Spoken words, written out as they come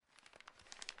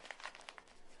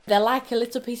They're like a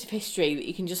little piece of history that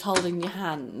you can just hold in your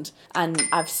hand, and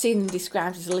I've seen them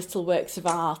described as little works of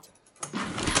art.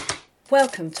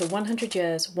 Welcome to 100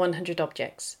 Years, 100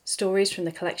 Objects, stories from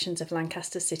the collections of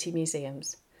Lancaster City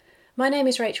Museums. My name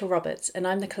is Rachel Roberts and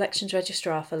I'm the Collections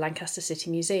Registrar for Lancaster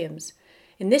City Museums.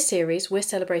 In this series, we're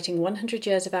celebrating 100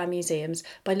 years of our museums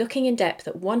by looking in depth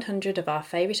at 100 of our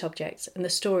favourite objects and the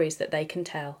stories that they can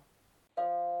tell.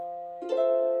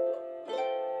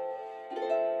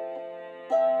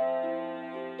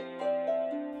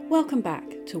 Welcome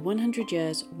back to 100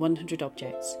 Years, 100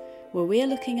 Objects, where we are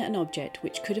looking at an object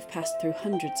which could have passed through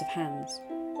hundreds of hands.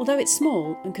 Although it's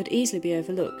small and could easily be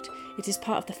overlooked, it is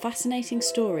part of the fascinating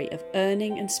story of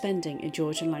earning and spending in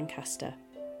Georgian Lancaster.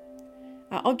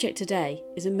 Our object today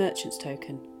is a merchant's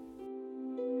token.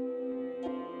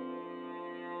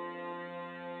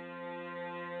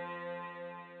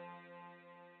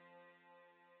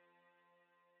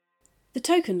 The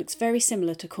token looks very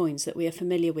similar to coins that we are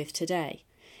familiar with today.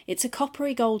 It's a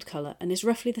coppery gold colour and is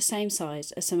roughly the same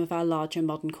size as some of our larger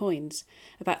modern coins,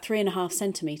 about 3.5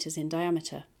 centimetres in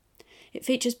diameter. It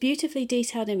features beautifully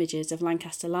detailed images of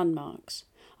Lancaster landmarks.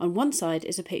 On one side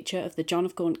is a picture of the John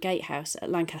of Gaunt gatehouse at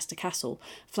Lancaster Castle,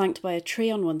 flanked by a tree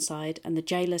on one side and the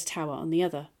Gaoler's Tower on the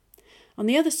other. On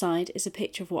the other side is a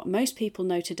picture of what most people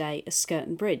know today as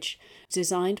Skirton Bridge,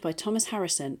 designed by Thomas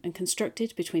Harrison and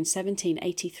constructed between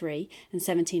 1783 and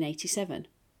 1787.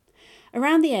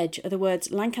 Around the edge are the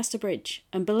words Lancaster Bridge,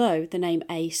 and below the name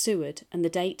A. Seward and the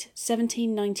date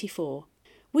 1794.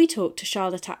 We talked to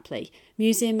Charlotte Apley,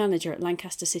 Museum Manager at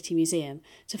Lancaster City Museum,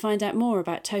 to find out more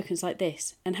about tokens like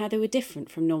this and how they were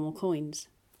different from normal coins.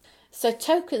 So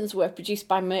tokens were produced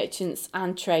by merchants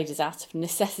and traders out of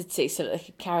necessity so that they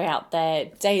could carry out their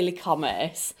daily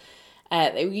commerce.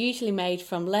 They were usually made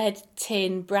from lead,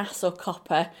 tin, brass or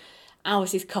copper.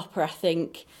 Ours is copper, I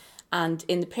think. And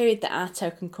in the period that our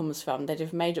token comes from, they'd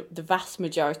have made up the vast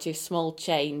majority of small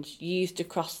change used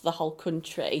across the whole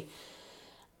country.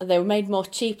 They were made more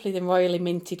cheaply than royally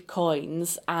minted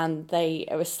coins, and they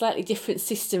are a slightly different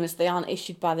system as they aren't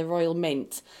issued by the Royal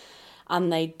Mint, and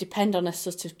they depend on a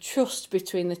sort of trust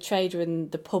between the trader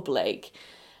and the public.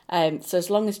 So as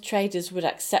long as traders would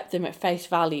accept them at face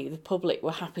value, the public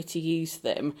were happy to use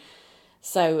them.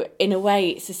 So in a way,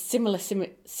 it's a similar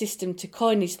system to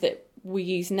coinage that we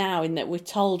use now, in that we're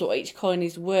told what each coin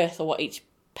is worth or what each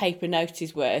paper note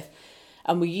is worth,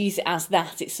 and we use it as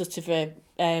that. It's sort of it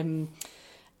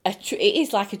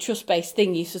is like a trust-based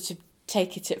thing. You sort of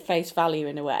take it at face value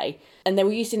in a way, and they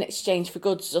were used in exchange for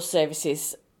goods or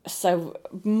services. So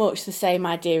much the same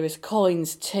idea as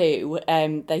coins too.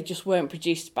 They just weren't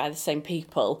produced by the same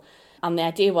people, and the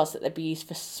idea was that they'd be used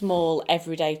for small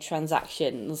everyday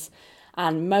transactions.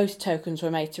 And most tokens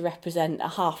were made to represent a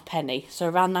halfpenny, so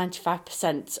around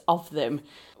 95% of them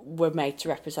were made to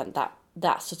represent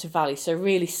that sort of value, so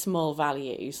really small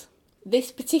values.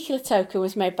 This particular token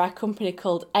was made by a company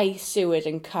called A. Seward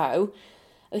 & Co.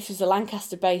 This was a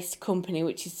Lancaster-based company,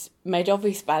 which is made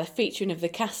obvious by the featuring of the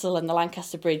castle and the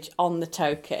Lancaster Bridge on the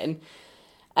token.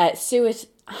 Seward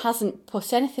hasn't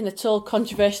put anything at all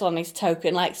controversial on his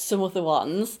token like some other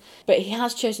ones, but he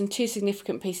has chosen two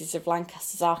significant pieces of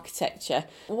Lancaster's architecture.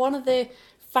 One of the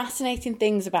fascinating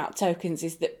things about tokens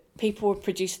is that people were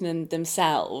producing them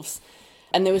themselves,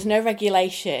 and there was no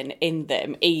regulation in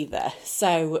them either,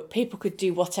 so people could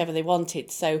do whatever they wanted.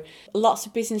 So lots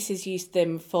of businesses used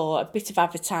them for a bit of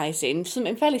advertising,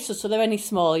 something fairly subtle. They're only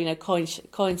small,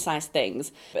 coin-sized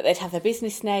things, but they'd have their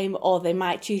business name, or they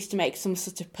might choose to make some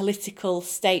sort of political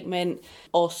statement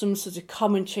or some sort of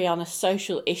commentary on a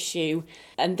social issue.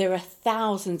 And there are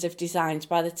thousands of designs.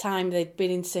 By the time they'd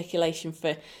been in circulation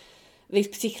for these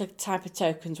particular type of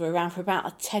tokens, were around for about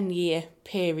a 10-year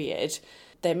period.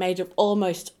 They made up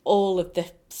almost all of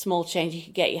the small change you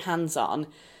could get your hands on,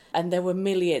 and there were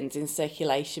millions in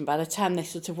circulation by the time they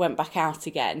sort of went back out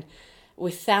again,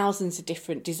 with thousands of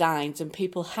different designs, and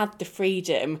people had the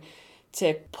freedom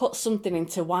to put something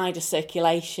into wider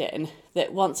circulation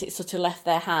that once it sort of left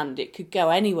their hand, it could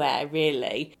go anywhere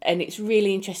really. And it's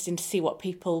really interesting to see what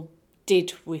people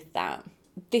did with that.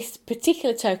 This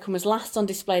particular token was last on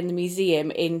display in the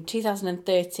museum in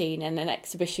 2013 in an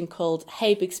exhibition called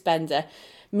Hey Big Spender,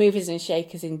 Movers and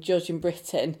Shakers in Georgian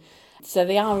Britain. So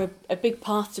they are a big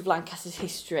part of Lancaster's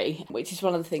history, which is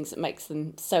one of the things that makes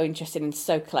them so interesting and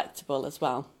so collectible as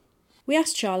well. We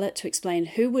asked Charlotte to explain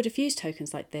who would have used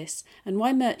tokens like this and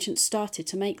why merchants started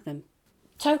to make them.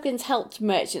 Tokens helped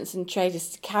merchants and traders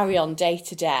to carry on day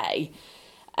to day.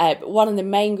 But one of the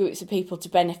main groups of people to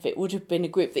benefit would have been a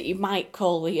group that you might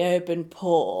call the urban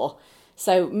poor.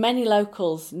 So many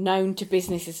locals known to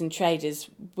businesses and traders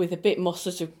with a bit more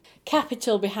sort of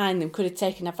capital behind them could have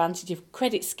taken advantage of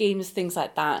credit schemes, things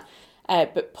like that.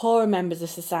 But poorer members of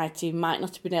society might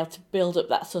not have been able to build up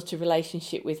that sort of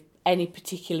relationship with any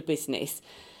particular business.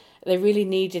 They really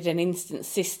needed an instant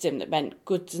system that meant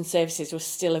goods and services were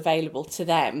still available to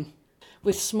them.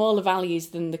 With smaller values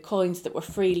than the coins that were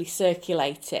freely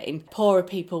circulating, poorer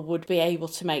people would be able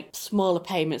to make smaller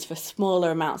payments for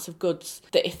smaller amounts of goods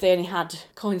that if they only had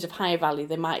coins of higher value,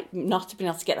 they might not have been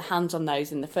able to get their hands on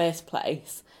those in the first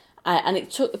place. And it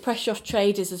took the pressure off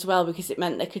traders as well, because it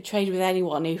meant they could trade with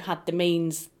anyone who had the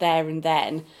means there and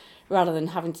then, rather than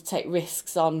having to take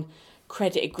risks on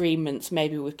credit agreements,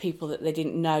 maybe with people that they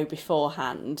didn't know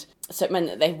beforehand. So it meant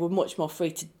that they were much more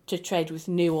free to trade with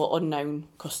new or unknown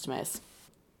customers.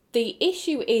 The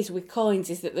issue is with coins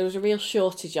is that there was a real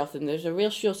shortage of them. There was a real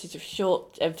shortage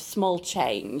of small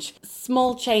change.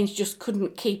 Small change just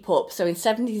couldn't keep up. So in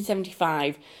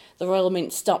 1775, the Royal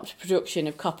Mint stopped production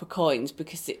of copper coins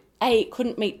because it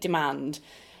couldn't meet demand,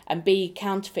 and B,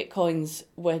 counterfeit coins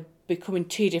were becoming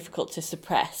too difficult to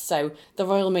suppress. So the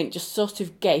Royal Mint just sort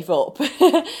of gave up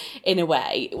in a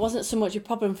way. It wasn't so much a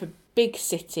problem for big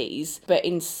cities, but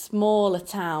in smaller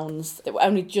towns that were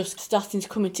only just starting to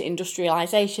come into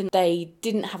industrialisation, they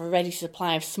didn't have a ready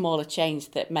supply of smaller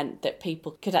change that meant that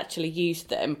people could actually use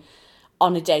them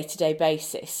on a day-to-day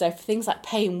basis. So for things like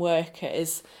paying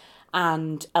workers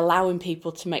and allowing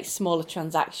people to make smaller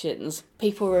transactions,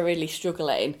 people were really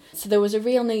struggling. So there was a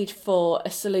real need for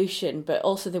a solution, but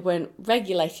also they weren't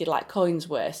regulated like coins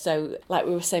were. So like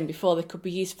we were saying before, they could be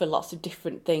used for lots of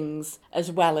different things as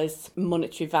well as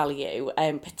monetary value,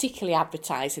 particularly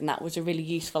advertising. That was a really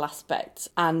useful aspect.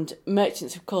 And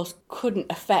merchants, of course,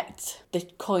 couldn't affect the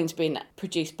coins being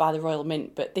produced by the Royal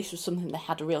Mint, but this was something they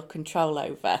had a real control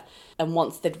over. And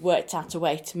once they'd worked out a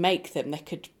way to make them, they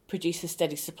could produce a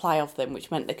steady supply of them,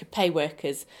 which meant they could pay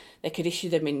workers, they could issue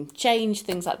them in change,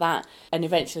 things like that, and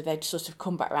eventually they'd sort of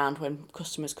come back around when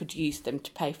customers could use them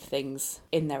to pay for things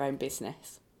in their own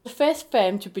business. The first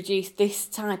firm to produce this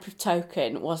type of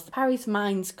token was the Paris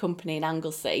Mines Company in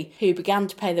Anglesey, who began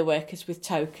to pay their workers with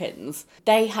tokens.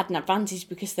 They had an advantage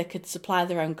because they could supply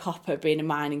their own copper, being a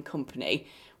mining company,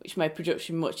 which made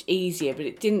production much easier, but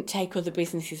it didn't take other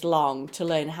businesses long to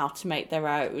learn how to make their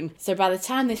own. So by the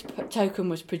time this token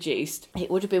was produced, it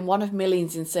would have been one of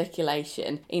millions in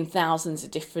circulation in thousands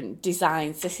of different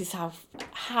designs. This is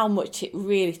how much it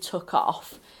really took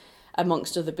off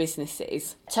amongst other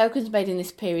businesses. Tokens made in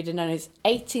this period are known as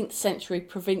 18th century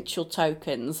provincial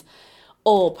tokens,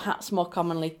 or perhaps more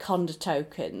commonly Conda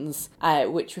tokens,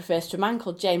 which refers to a man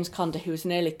called James Conda, who was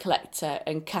an early collector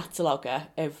and cataloguer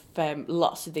of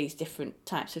lots of these different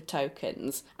types of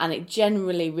tokens. And it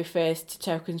generally refers to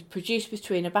tokens produced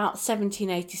between about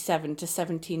 1787 to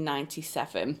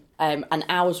 1797. And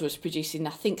ours was produced in,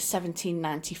 I think,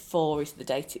 1794 is the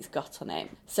date it's got on it.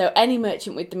 So any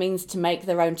merchant with the means to make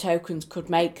their own tokens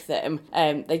could make them.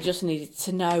 They just needed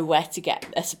to know where to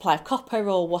get a supply of copper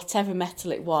or whatever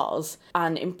metal it was.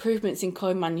 And improvements in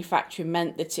coin manufacturing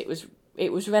meant that it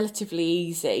was relatively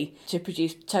easy to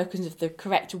produce tokens of the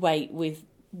correct weight with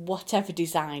whatever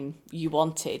design you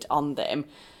wanted on them.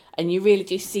 And you really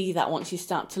do see that once you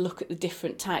start to look at the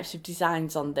different types of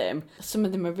designs on them. Some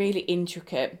of them are really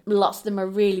intricate, lots of them are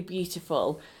really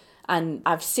beautiful, and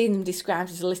I've seen them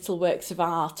described as little works of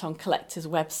art on collectors'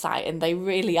 website, and they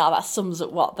really are. That sums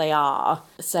up what they are.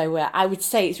 So I would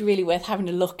say it's really worth having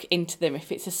a look into them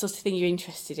if it's the sort of thing you're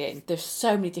interested in. There's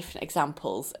so many different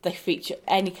examples. They feature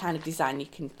any kind of design you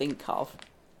can think of.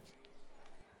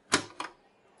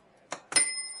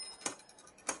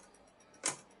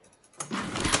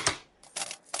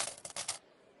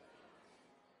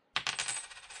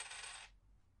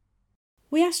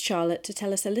 We asked Charlotte to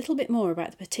tell us a little bit more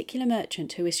about the particular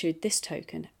merchant who issued this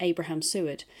token, Abraham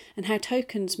Seward, and how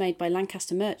tokens made by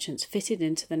Lancaster merchants fitted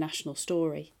into the national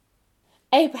story.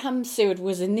 Abraham Seward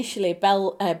was initially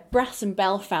a brass and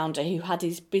bell founder who had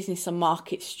his business on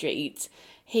Market Street.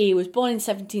 He was born in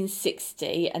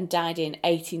 1760 and died in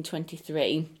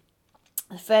 1823.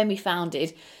 The firm he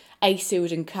founded, A.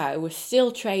 Seward & Co., was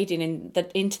still trading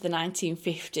into the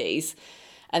 1950s.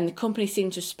 And the company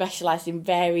seemed to have specialised in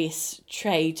various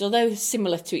trades, although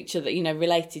similar to each other,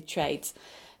 related trades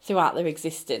throughout their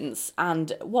existence.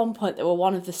 And at one point, they were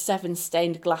one of the 7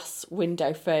 stained glass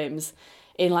window firms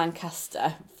in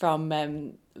Lancaster. From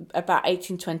about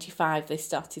 1825, they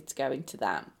started to go into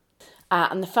that.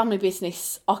 And the family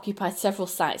business occupied several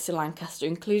sites in Lancaster,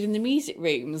 including the music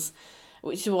rooms,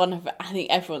 which is one of, I think,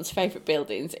 everyone's favourite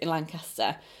buildings in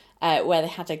Lancaster, where they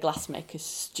had a glassmaker's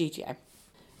studio.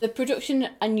 The production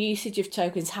and usage of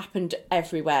tokens happened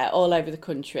everywhere, all over the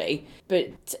country,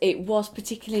 but it was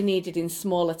particularly needed in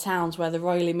smaller towns where the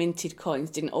royally minted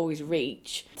coins didn't always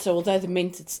reach. So although the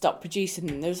mint had stopped producing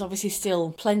them, there was obviously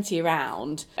still plenty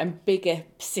around, and bigger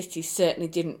cities certainly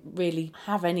didn't really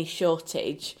have any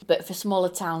shortage. But for smaller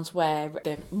towns where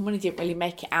the money didn't really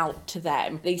make it out to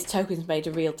them, these tokens made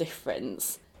a real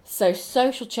difference. So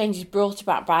social changes brought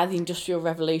about by the Industrial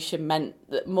Revolution meant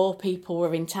that more people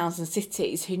were in towns and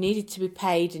cities who needed to be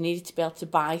paid and needed to be able to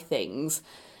buy things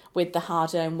with the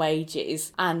hard-earned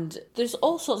wages. And there's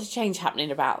all sorts of change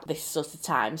happening about this sort of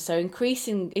time. So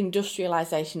increasing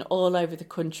industrialisation all over the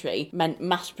country meant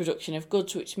mass production of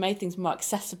goods, which made things more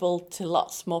accessible to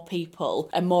lots more people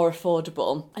and more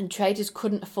affordable. And traders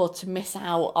couldn't afford to miss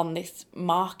out on this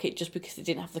market just because they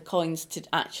didn't have the coins to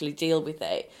actually deal with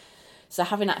it. So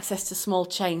having access to small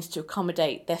chains to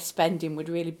accommodate their spending would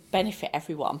really benefit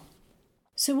everyone.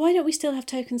 So why don't we still have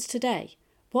tokens today?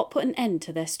 What put an end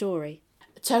to their story?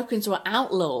 Tokens were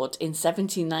outlawed in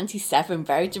 1797,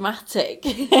 very dramatic.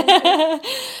 The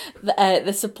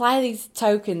supply of these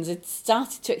tokens had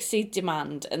started to exceed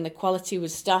demand and the quality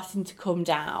was starting to come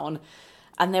down.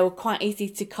 And they were quite easy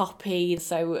to copy,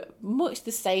 so much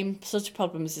the same sort of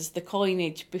problems as the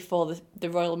coinage before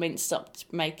the Royal Mint stopped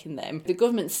making them. The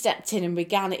government stepped in and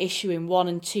began issuing 1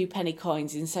 and 2 penny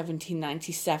coins in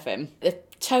 1797. The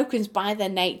tokens, by their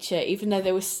nature, even though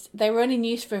they were only in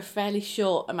use for a fairly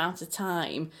short amount of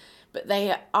time, but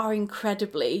they are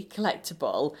incredibly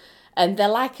collectible, and they're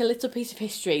like a little piece of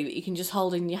history that you can just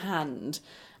hold in your hand.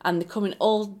 And they come in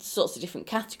all sorts of different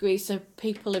categories, so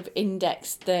people have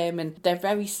indexed them and they're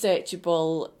very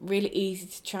searchable, really easy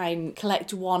to try and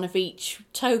collect one of each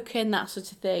token, that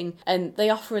sort of thing. And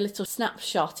they offer a little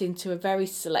snapshot into a very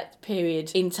select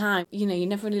period in time. You know, you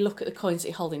never really look at the coins that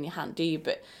you hold in your hand, do you?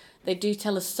 But they do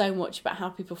tell us so much about how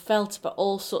people felt about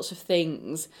all sorts of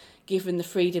things, given the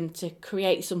freedom to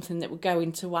create something that would go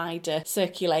into wider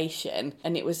circulation.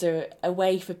 And it was a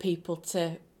way for people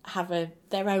to have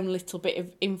their own little bit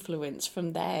of influence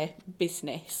from their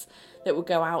business that would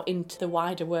go out into the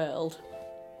wider world.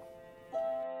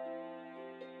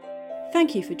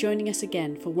 Thank you for joining us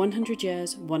again for 100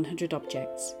 Years, 100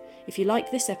 Objects. If you like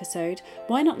this episode,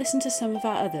 why not listen to some of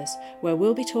our others, where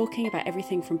we'll be talking about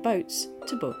everything from boats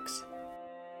to books.